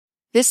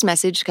This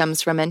message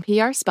comes from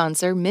NPR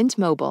sponsor Mint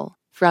Mobile.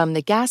 From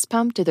the gas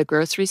pump to the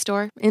grocery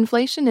store,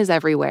 inflation is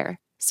everywhere.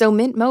 So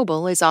Mint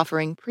Mobile is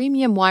offering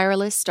premium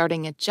wireless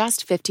starting at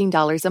just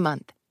 $15 a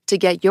month. To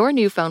get your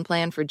new phone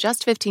plan for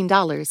just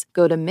 $15,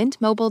 go to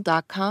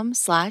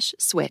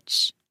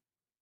mintmobile.com/switch.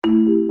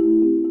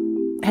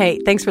 Hey,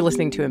 thanks for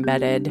listening to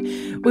Embedded.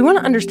 We want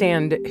to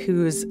understand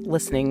who's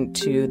listening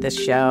to this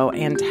show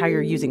and how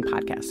you're using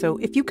podcasts. So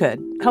if you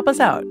could, help us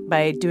out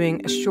by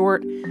doing a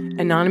short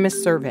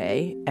anonymous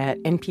survey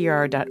at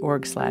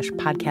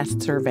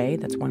npr.org/podcast survey.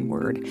 That's one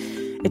word.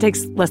 It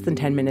takes less than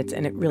 10 minutes,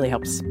 and it really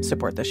helps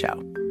support the show.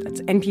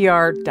 That's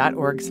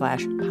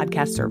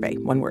npr.org/podcast survey.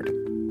 One word.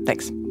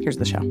 Thanks. Here's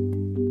the show.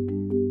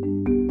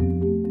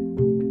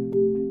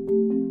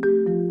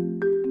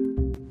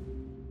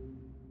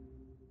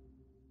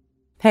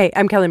 Hey,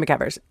 I'm Kelly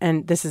McEvers,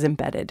 and this is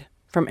Embedded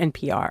from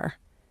NPR.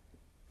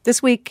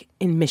 This week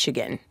in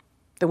Michigan,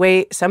 the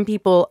way some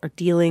people are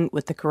dealing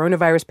with the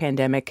coronavirus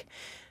pandemic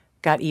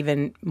got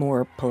even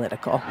more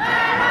political.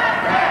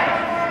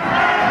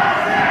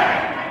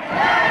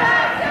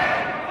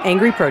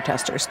 Angry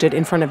protesters stood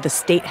in front of the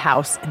State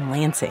House in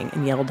Lansing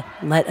and yelled,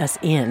 "Let us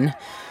in."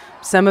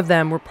 Some of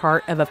them were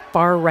part of a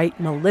far-right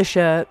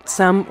militia.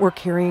 Some were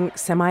carrying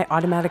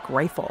semi-automatic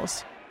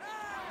rifles.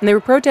 And they were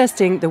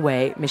protesting the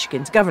way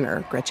Michigan's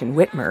governor, Gretchen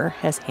Whitmer,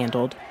 has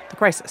handled the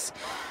crisis.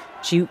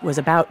 She was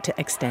about to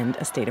extend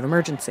a state of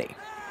emergency.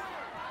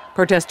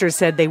 Protesters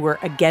said they were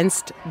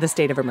against the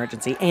state of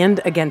emergency and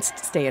against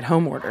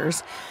stay-at-home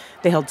orders.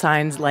 They held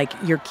signs like,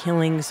 "You're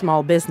killing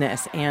small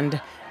business,"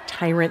 and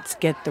 "Tyrants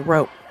get the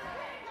rope."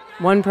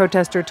 One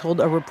protester told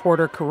a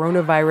reporter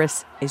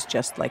coronavirus is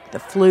just like the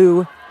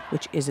flu,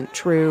 which isn't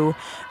true.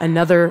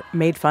 Another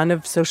made fun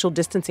of social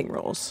distancing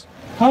rules.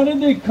 How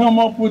did they come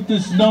up with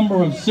this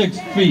number of 6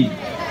 feet?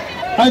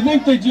 I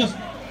think they just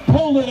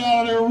pulled it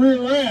out of their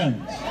rear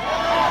ends.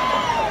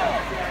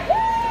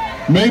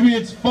 Maybe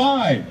it's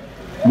 5.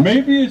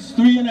 Maybe it's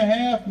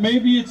 3.5.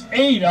 Maybe it's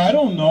 8. I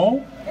don't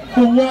know.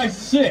 But why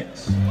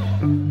 6?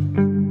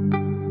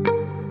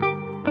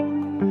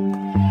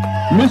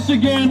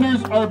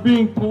 Michiganders are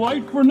being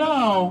polite for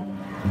now,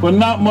 but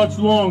not much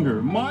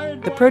longer.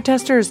 The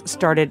protesters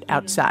started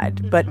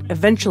outside, but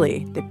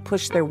eventually they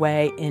pushed their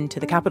way into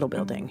the Capitol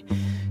building.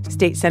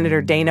 State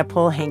Senator Dana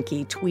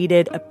Polehanki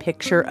tweeted a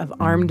picture of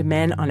armed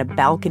men on a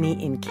balcony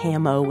in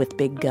camo with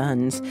big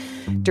guns.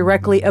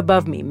 "Directly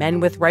above me, men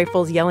with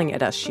rifles yelling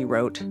at us," she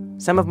wrote.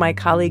 "Some of my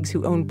colleagues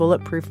who own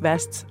bulletproof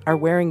vests are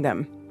wearing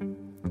them."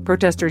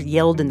 Protesters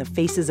yelled in the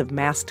faces of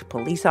masked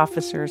police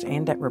officers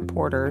and at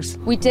reporters.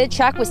 We did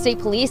check with state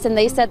police, and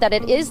they said that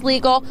it is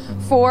legal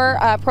for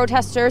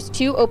protesters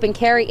to open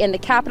carry in the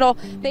Capitol.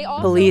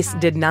 Police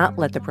did not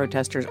let the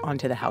protesters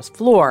onto the House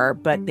floor,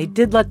 but they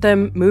did let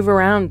them move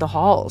around the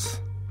halls,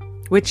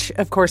 which,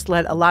 of course,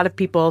 led a lot of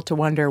people to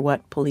wonder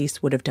what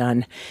police would have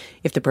done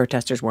if the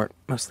protesters weren't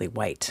mostly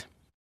white.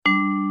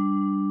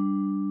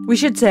 We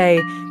should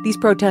say these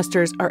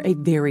protesters are a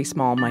very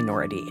small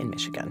minority in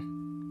Michigan.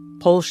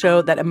 Polls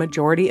show that a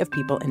majority of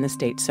people in the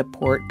state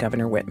support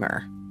Governor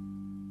Whitmer.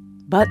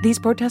 But these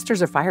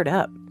protesters are fired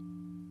up.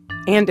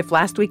 And if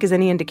last week is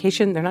any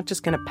indication, they're not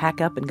just going to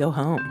pack up and go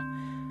home.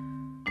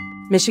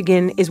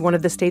 Michigan is one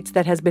of the states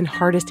that has been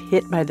hardest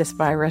hit by this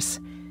virus.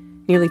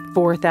 Nearly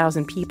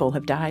 4,000 people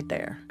have died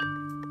there.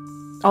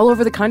 All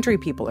over the country,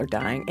 people are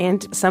dying,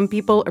 and some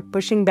people are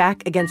pushing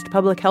back against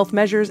public health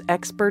measures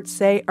experts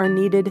say are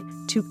needed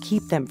to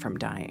keep them from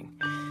dying.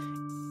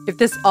 If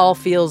this all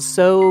feels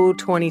so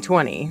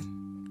 2020,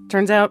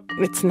 turns out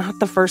it's not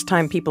the first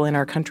time people in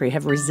our country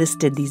have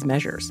resisted these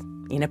measures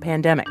in a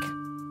pandemic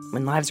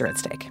when lives are at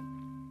stake.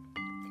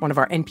 One of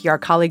our NPR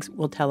colleagues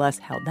will tell us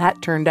how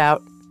that turned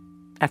out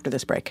after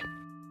this break.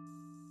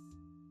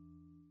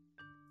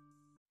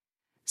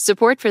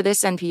 Support for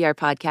this NPR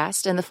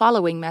podcast and the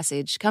following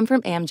message come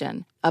from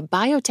Amgen, a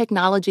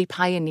biotechnology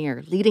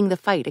pioneer leading the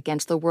fight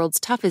against the world's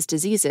toughest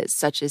diseases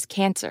such as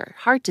cancer,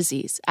 heart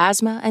disease,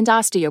 asthma, and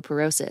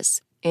osteoporosis.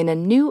 In a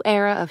new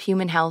era of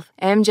human health,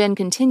 Amgen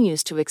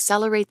continues to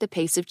accelerate the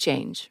pace of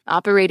change,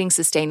 operating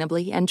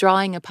sustainably and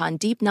drawing upon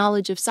deep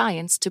knowledge of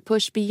science to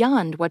push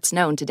beyond what's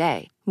known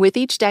today. With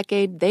each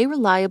decade, they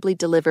reliably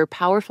deliver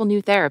powerful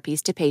new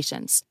therapies to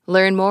patients.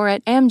 Learn more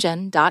at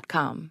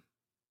amgen.com.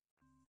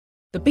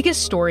 The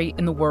biggest story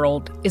in the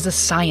world is a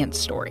science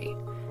story.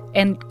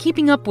 And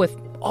keeping up with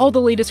all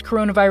the latest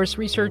coronavirus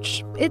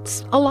research,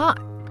 it's a lot.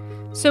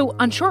 So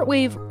on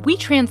Shortwave, we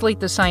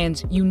translate the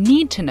science you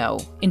need to know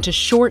into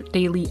short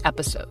daily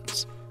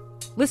episodes.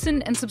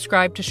 Listen and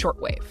subscribe to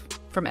Shortwave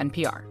from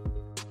NPR.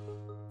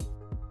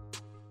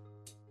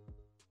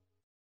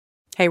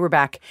 Hey, we're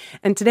back.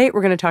 And today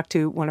we're going to talk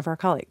to one of our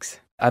colleagues.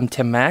 I'm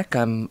Tim Mack.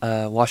 I'm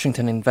a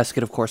Washington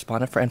investigative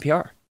correspondent for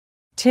NPR.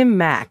 Tim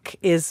Mack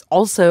is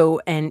also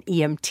an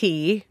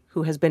EMT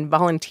who has been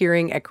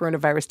volunteering at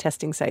coronavirus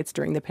testing sites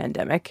during the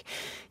pandemic.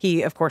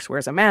 He, of course,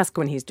 wears a mask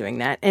when he's doing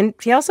that, and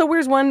he also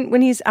wears one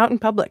when he's out in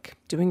public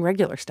doing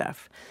regular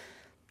stuff.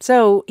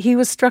 So he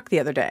was struck the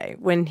other day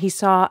when he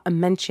saw a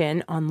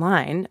mention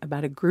online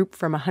about a group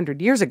from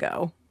 100 years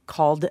ago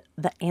called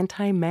the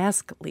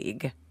Anti-Mask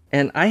League.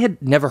 And I had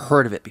never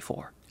heard of it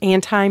before.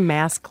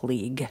 Anti-Mask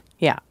League.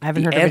 Yeah, I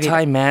haven't heard of it either.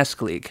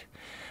 Anti-Mask League.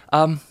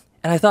 And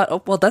I thought,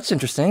 oh, well, that's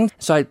interesting.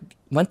 So I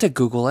went to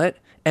Google it,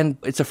 and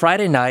it's a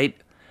Friday night.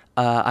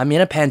 I'm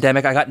in a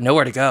pandemic. I got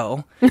nowhere to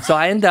go. So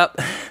I ended up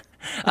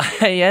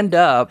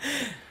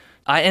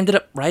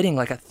writing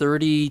like a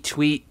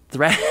 30-tweet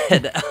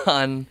thread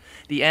on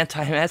the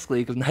Anti-Mask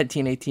League of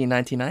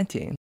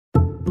 1918-1919.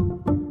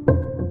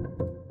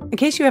 In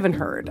case you haven't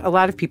heard, a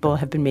lot of people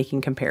have been making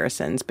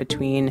comparisons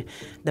between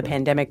the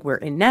pandemic we're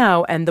in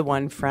now and the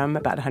one from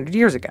about 100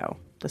 years ago,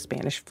 the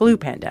Spanish flu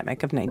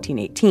pandemic of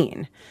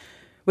 1918,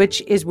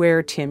 which is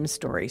where Tim's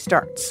story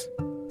starts.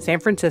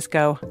 San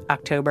Francisco,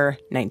 October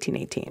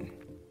 1918.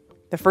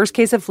 The first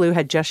case of flu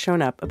had just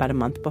shown up about a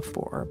month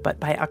before, but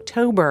by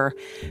October,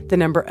 the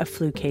number of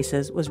flu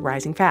cases was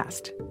rising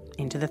fast,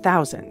 into the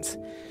thousands.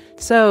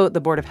 So the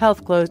Board of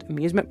Health closed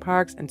amusement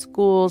parks and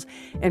schools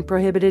and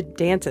prohibited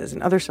dances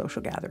and other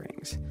social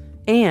gatherings.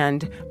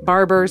 And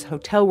barbers,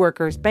 hotel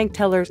workers, bank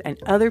tellers, and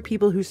other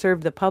people who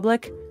served the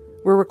public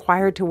were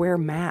required to wear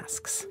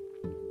masks.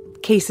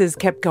 Cases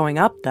kept going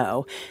up,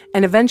 though,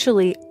 and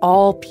eventually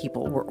all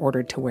people were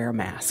ordered to wear a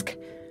mask.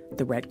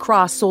 The Red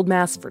Cross sold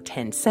masks for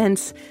 10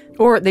 cents,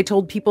 or they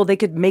told people they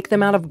could make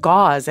them out of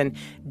gauze and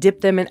dip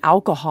them in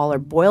alcohol or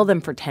boil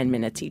them for 10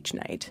 minutes each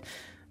night.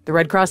 The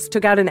Red Cross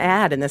took out an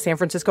ad in the San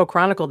Francisco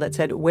Chronicle that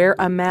said, "Wear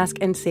a mask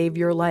and save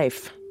your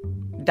life."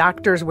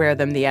 Doctors wear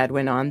them, the ad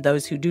went on.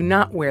 Those who do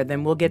not wear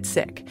them will get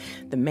sick.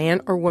 The man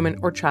or woman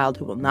or child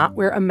who will not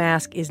wear a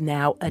mask is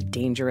now a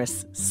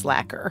dangerous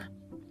slacker.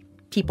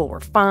 People were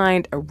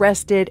fined,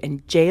 arrested,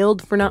 and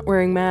jailed for not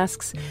wearing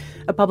masks.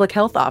 A public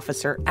health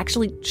officer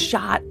actually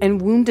shot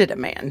and wounded a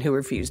man who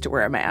refused to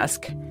wear a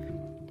mask.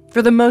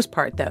 For the most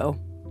part, though,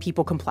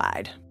 people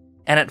complied.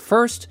 And at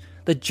first,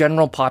 the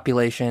general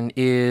population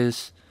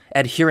is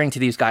adhering to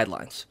these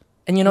guidelines.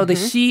 And, they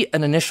see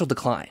an initial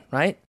decline,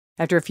 right?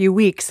 After a few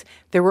weeks,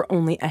 there were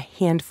only a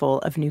handful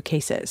of new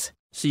cases.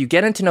 So you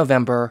get into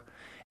November,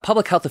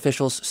 public health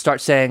officials start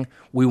saying,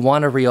 we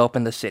want to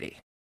reopen the city.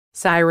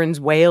 Sirens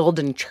wailed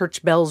and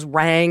church bells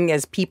rang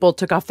as people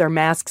took off their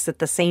masks at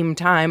the same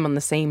time on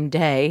the same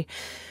day.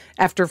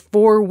 After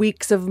 4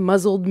 weeks of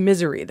muzzled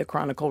misery, the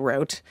Chronicle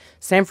wrote,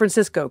 San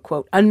Francisco,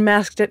 quote,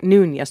 unmasked at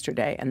noon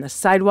yesterday, and the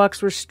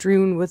sidewalks were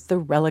strewn with the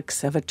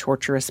relics of a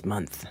torturous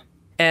month.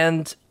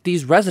 And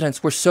these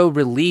residents were so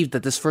relieved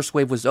that this first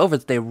wave was over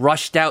that they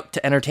rushed out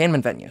to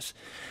entertainment venues.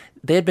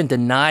 They had been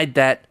denied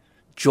that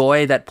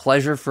joy, that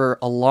pleasure for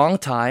a long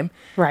time.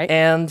 Right.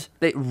 And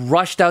they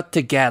rushed out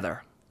to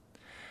gather.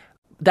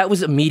 That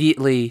was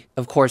immediately,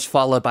 of course,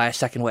 followed by a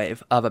second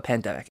wave of a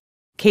pandemic.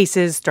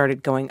 Cases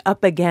started going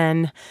up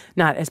again,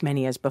 not as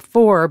many as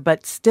before,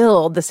 but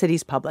still the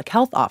city's public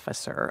health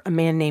officer, a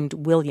man named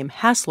William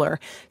Hassler,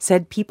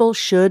 said people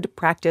should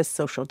practice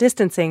social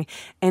distancing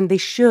and they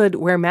should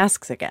wear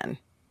masks again.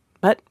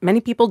 But many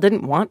people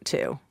didn't want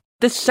to.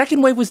 This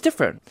second wave was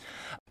different.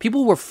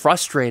 People were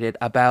frustrated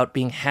about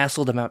being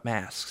hassled about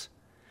masks.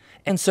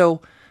 And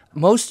so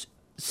most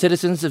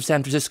citizens of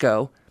San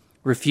Francisco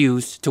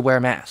refused to wear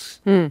masks.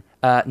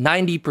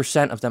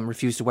 90% of them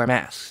refused to wear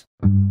masks.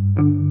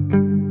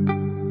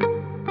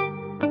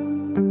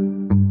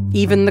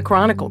 Even the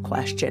Chronicle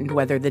questioned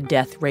whether the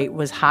death rate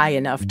was high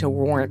enough to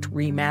warrant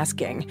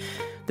remasking.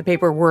 The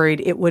paper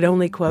worried it would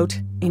only,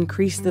 quote,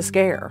 increase the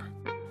scare.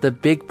 The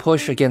big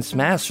push against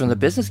masks from the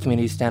business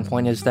community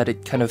standpoint is that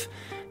it kind of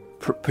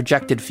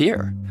projected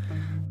fear.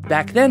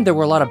 Back then, there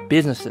were a lot of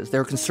businesses. They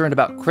were concerned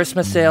about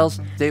Christmas sales.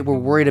 They were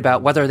worried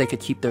about whether they could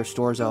keep their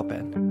stores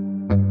open.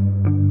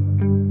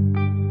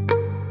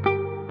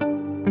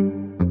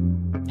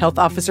 Health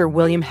Officer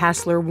William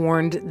Hassler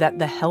warned that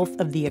the health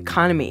of the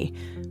economy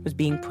was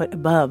being put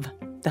above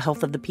the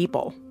health of the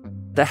people.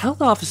 The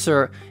health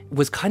officer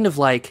was kind of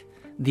like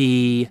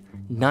the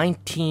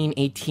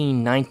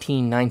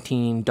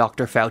 1918-1919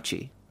 Dr.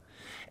 Fauci.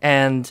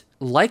 And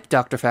like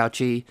Dr.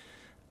 Fauci,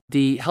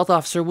 the health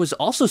officer was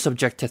also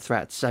subject to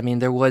threats. I mean,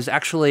 there was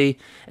actually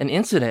an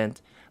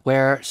incident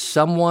where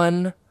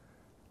someone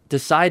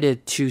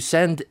decided to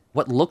send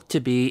what looked to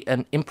be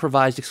an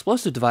improvised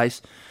explosive device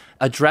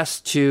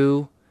addressed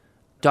to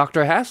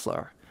Dr.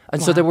 Hassler.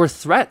 And so there were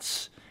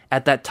threats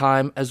at that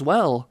time as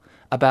well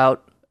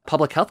about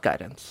public health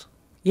guidance.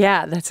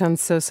 Yeah, that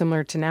sounds so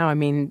similar to now. I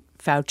mean,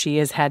 Fauci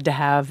has had to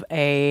have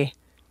a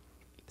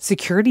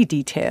security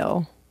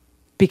detail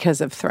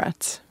because of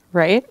threats,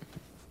 right?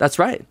 That's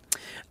right.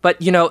 But,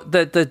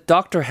 the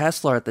Dr.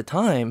 Hassler at the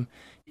time,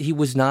 he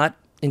was not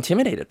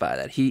intimidated by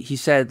that. He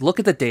said, look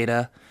at the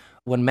data.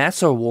 When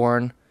masks are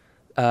worn,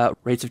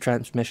 rates of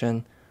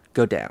transmission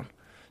go down.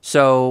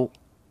 So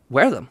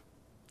wear them.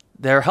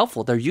 They're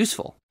helpful. They're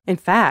useful. In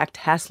fact,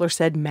 Hassler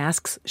said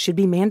masks should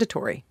be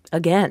mandatory,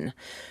 again.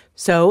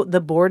 So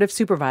the Board of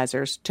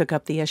Supervisors took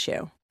up the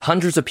issue.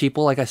 Hundreds of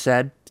people, like I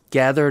said,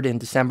 gathered in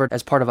December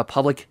as part of a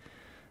public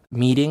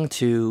meeting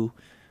to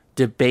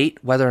debate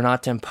whether or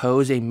not to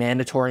impose a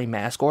mandatory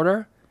mask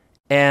order.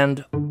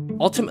 And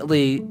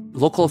ultimately,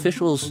 local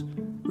officials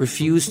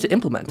refused to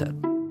implement it.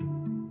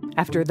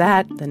 After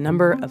that, the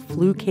number of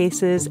flu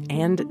cases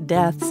and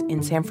deaths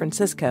in San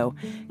Francisco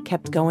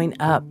kept going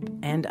up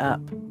and up.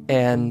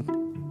 And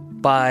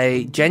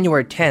by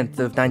January 10th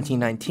of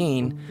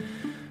 1919,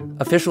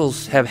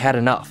 officials have had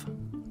enough.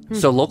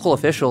 So local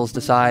officials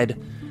decide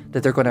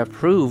that they're going to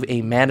approve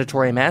a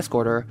mandatory mask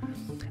order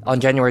on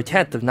January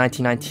 10th of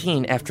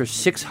 1919 after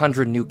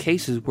 600 new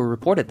cases were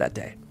reported that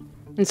day.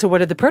 And so what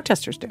did the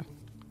protesters do?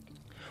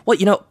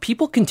 Well,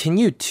 people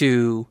continued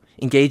to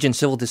engage in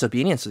civil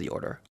disobedience of the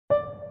order.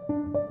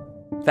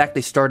 In fact,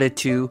 they started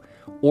to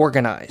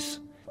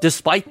organize,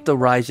 despite the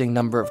rising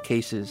number of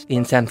cases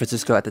in San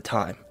Francisco at the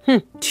time.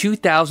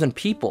 2,000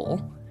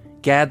 people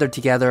gathered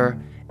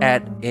together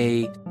at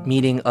a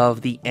meeting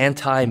of the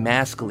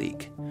Anti-Mask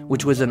League,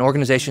 which was an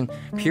organization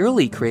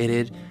purely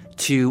created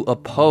to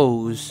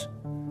oppose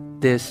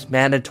this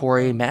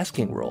mandatory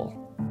masking rule.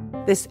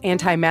 This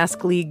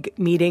anti-mask league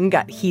meeting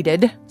got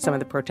heated. Some of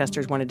the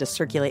protesters wanted to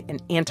circulate an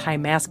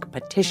anti-mask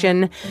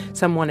petition.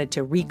 Some wanted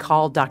to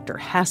recall Dr.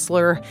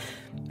 Hassler.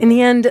 In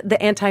the end,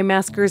 the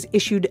anti-maskers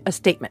issued a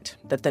statement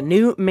that the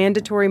new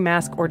mandatory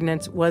mask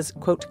ordinance was,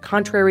 quote,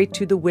 contrary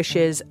to the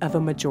wishes of a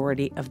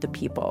majority of the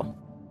people.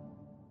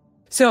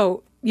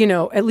 So,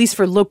 at least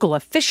for local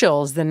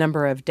officials, the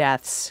number of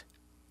deaths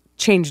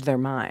changed their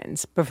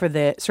minds. But for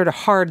the sort of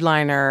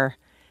hardliner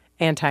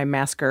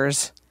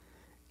anti-maskers,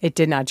 it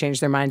did not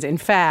change their minds. In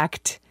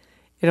fact,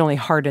 it only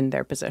hardened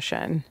their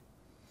position.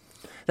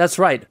 That's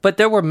right. But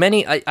there were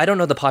many, I don't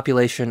know the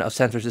population of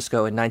San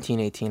Francisco in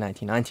 1918,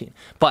 1919,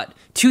 but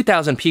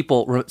 2,000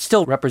 people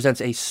still represents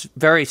a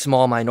very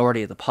small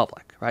minority of the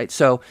public, right?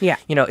 So,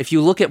 if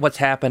you look at what's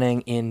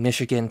happening in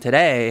Michigan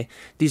today,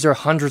 these are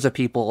hundreds of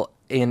people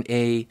in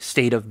a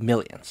state of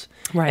millions.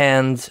 Right.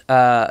 And,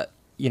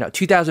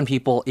 2,000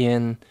 people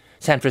in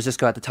San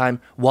Francisco at the time,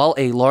 while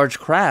a large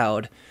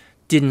crowd,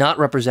 did not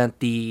represent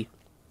the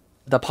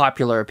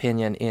popular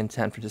opinion in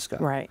San Francisco.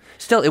 Right.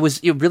 Still, it was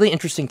a really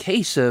interesting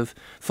case of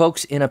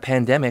folks in a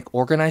pandemic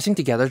organizing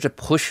together to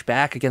push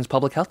back against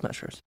public health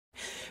measures.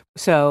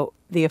 So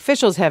the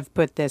officials have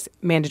put this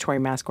mandatory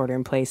mask order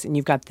in place, and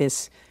you've got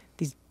these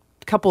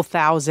couple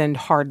thousand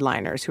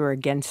hardliners who are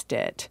against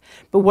it.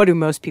 But what do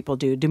most people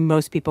do? Do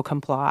most people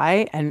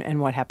comply?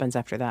 And what happens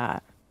after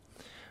that?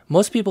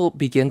 Most people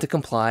begin to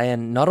comply,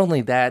 and not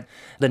only that,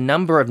 the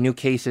number of new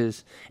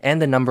cases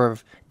and the number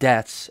of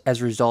deaths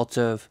as a result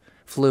of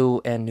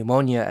flu and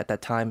pneumonia at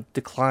that time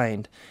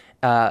declined,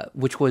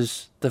 which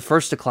was the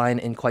first decline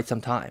in quite some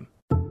time.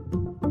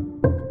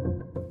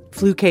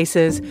 Flu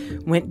cases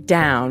went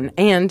down,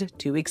 and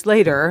 2 weeks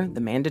later,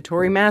 the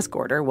mandatory mask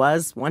order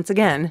was, once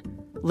again,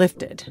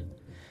 lifted.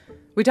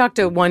 We talked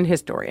to one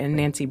historian,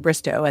 Nancy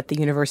Bristow, at the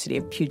University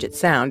of Puget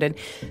Sound, and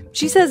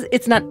she says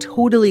it's not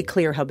totally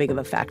clear how big of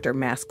a factor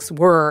masks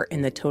were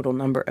in the total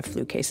number of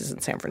flu cases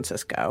in San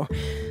Francisco.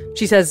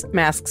 She says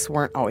masks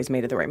weren't always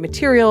made of the right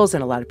materials,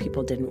 and a lot of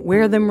people didn't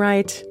wear them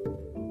right.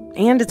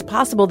 And it's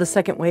possible the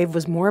second wave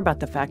was more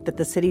about the fact that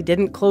the city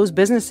didn't close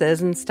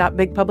businesses and stop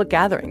big public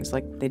gatherings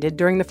like they did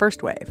during the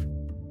first wave.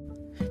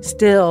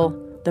 Still,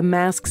 the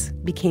masks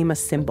became a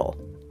symbol,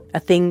 a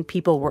thing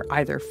people were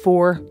either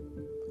for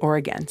or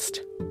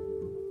against.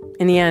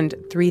 In the end,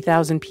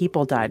 3,000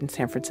 people died in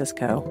San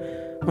Francisco,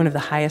 one of the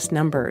highest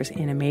numbers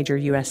in a major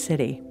U.S.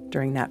 city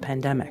during that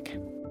pandemic.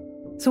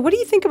 So what do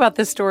you think about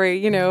this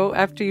story,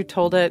 after you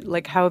told it?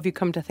 Like, how have you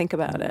come to think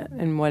about it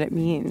and what it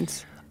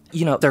means?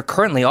 There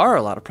currently are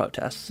a lot of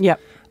protests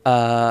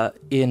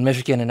in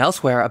Michigan and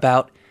elsewhere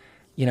about,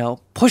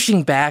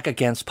 pushing back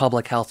against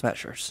public health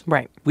measures.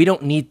 Right. We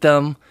don't need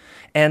them.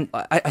 And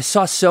I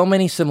saw so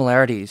many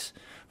similarities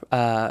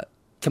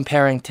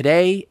comparing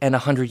today and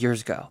 100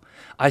 years ago.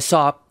 I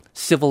saw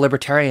civil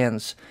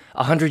libertarians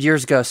 100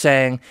 years ago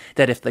saying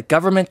that if the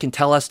government can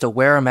tell us to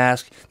wear a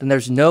mask, then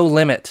there's no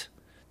limit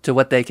to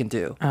what they can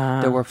do.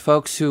 There were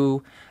folks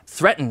who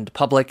threatened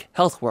public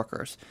health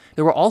workers.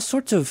 There were all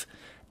sorts of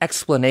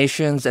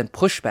explanations and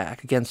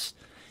pushback against,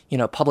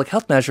 public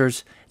health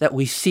measures that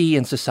we see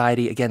in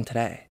society again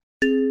today.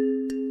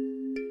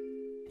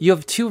 You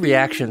have two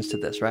reactions to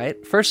this,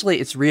 right?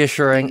 Firstly, it's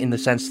reassuring in the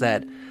sense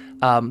that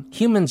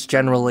humans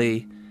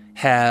generally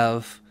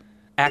have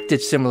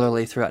acted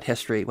similarly throughout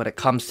history when it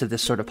comes to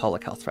this sort of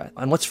public health threat.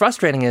 And what's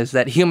frustrating is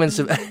that humans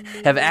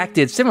have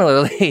acted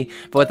similarly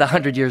both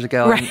 100 years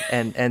ago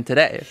and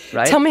today,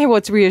 right? Tell me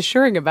what's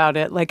reassuring about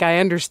it. Like, I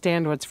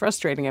understand what's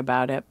frustrating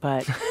about it,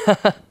 but...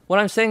 What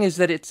I'm saying is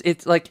that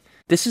it's like,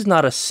 this is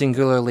not a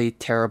singularly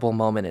terrible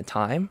moment in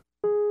time.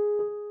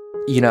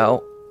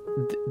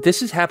 This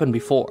has happened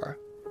before.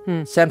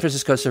 San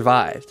Francisco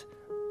survived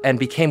and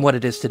became what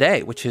it is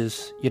today, which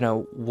is,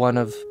 one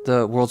of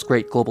the world's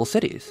great global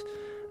cities.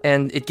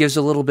 And it gives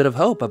a little bit of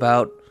hope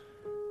about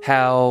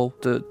how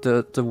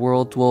the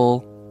world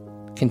will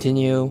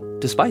continue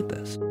despite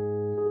this.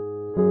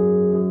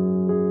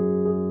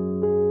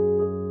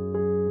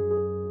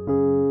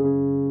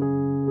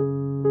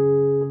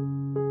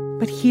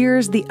 But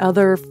here's the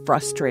other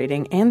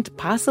frustrating and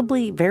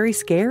possibly very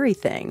scary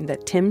thing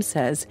that Tim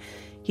says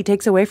he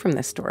takes away from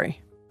this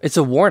story. It's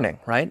a warning,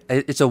 right?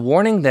 It's a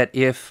warning that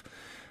if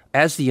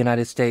as the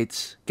United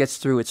States gets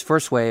through its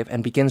first wave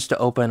and begins to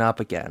open up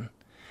again,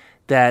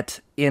 that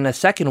in a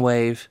second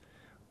wave,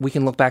 we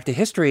can look back to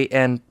history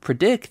and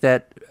predict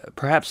that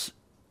perhaps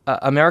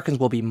Americans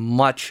will be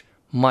much,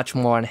 much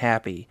more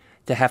unhappy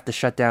to have to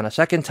shut down a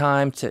second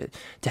time, to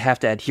have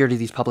to adhere to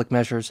these public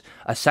measures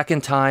a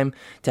second time,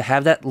 to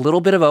have that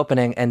little bit of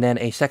opening and then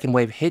a second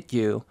wave hit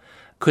you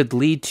could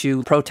lead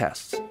to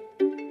protests.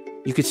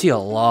 You could see a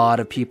lot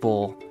of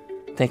people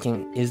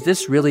thinking, is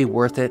this really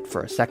worth it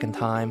for a second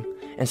time?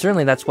 And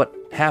certainly that's what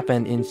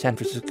happened in San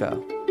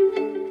Francisco.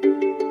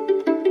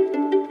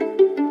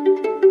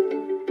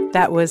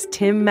 That was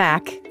Tim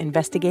Mack,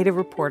 investigative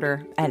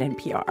reporter at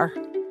NPR.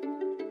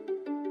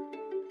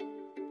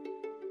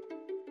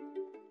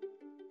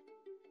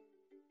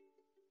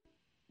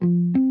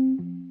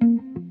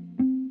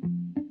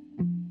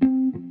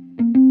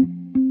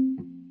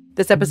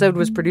 This episode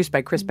was produced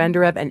by Chris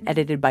Benderev and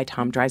edited by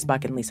Tom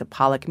Dreisbach and Lisa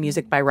Pollack.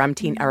 Music by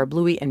Ramtin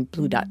Arablouei and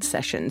Blue Dot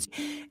Sessions.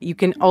 You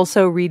can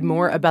also read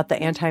more about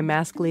the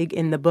Anti-Mask League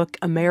in the book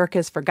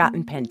America's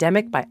Forgotten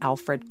Pandemic by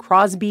Alfred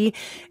Crosby.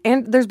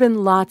 And there's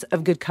been lots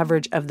of good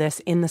coverage of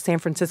this in the San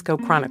Francisco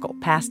Chronicle,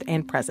 past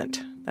and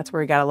present. That's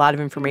where we got a lot of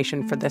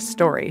information for this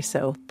story,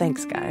 so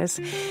thanks, guys.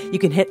 You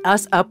can hit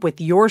us up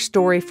with your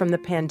story from the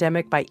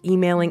pandemic by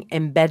emailing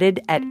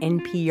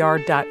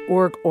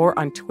embedded@npr.org or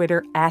on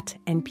Twitter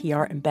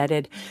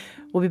 @NPREmbedded.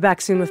 We'll be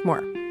back soon with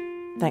more.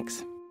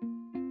 Thanks.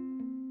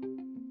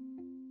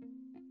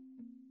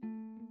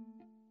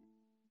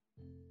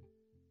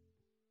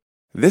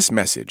 This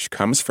message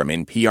comes from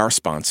NPR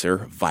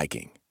sponsor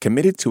Viking,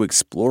 committed to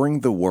exploring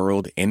the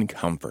world in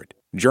comfort.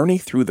 Journey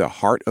through the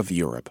heart of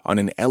Europe on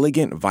an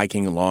elegant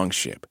Viking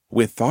longship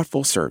with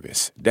thoughtful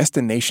service,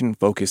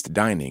 destination-focused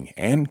dining,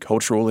 and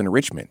cultural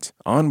enrichment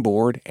on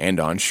board and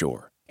on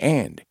shore.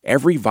 And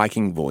every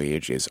Viking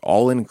voyage is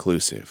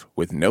all-inclusive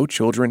with no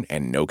children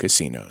and no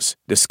casinos.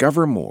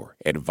 Discover more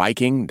at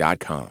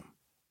Viking.com.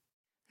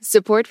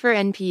 Support for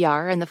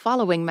NPR and the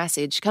following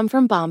message come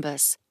from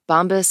Bombas.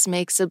 Bombas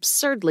makes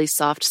absurdly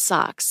soft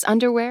socks,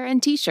 underwear,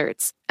 and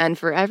T-shirts. And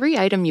for every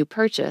item you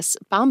purchase,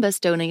 Bombas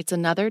donates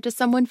another to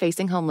someone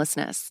facing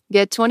homelessness.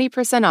 Get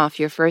 20% off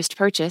your first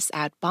purchase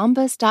at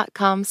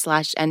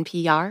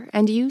bombas.com/NPR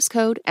and use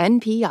code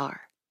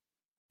NPR.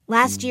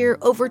 Last year,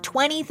 over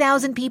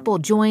 20,000 people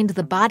joined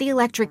the Body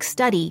Electric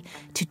study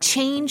to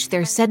change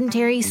their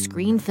sedentary,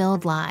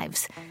 screen-filled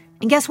lives.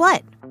 And guess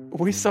what?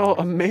 We saw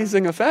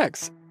amazing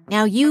effects.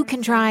 Now you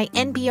can try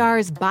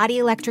NPR's Body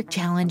Electric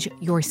Challenge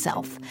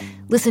yourself.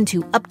 Listen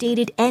to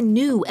updated and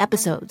new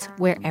episodes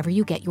wherever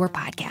you get your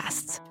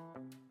podcasts.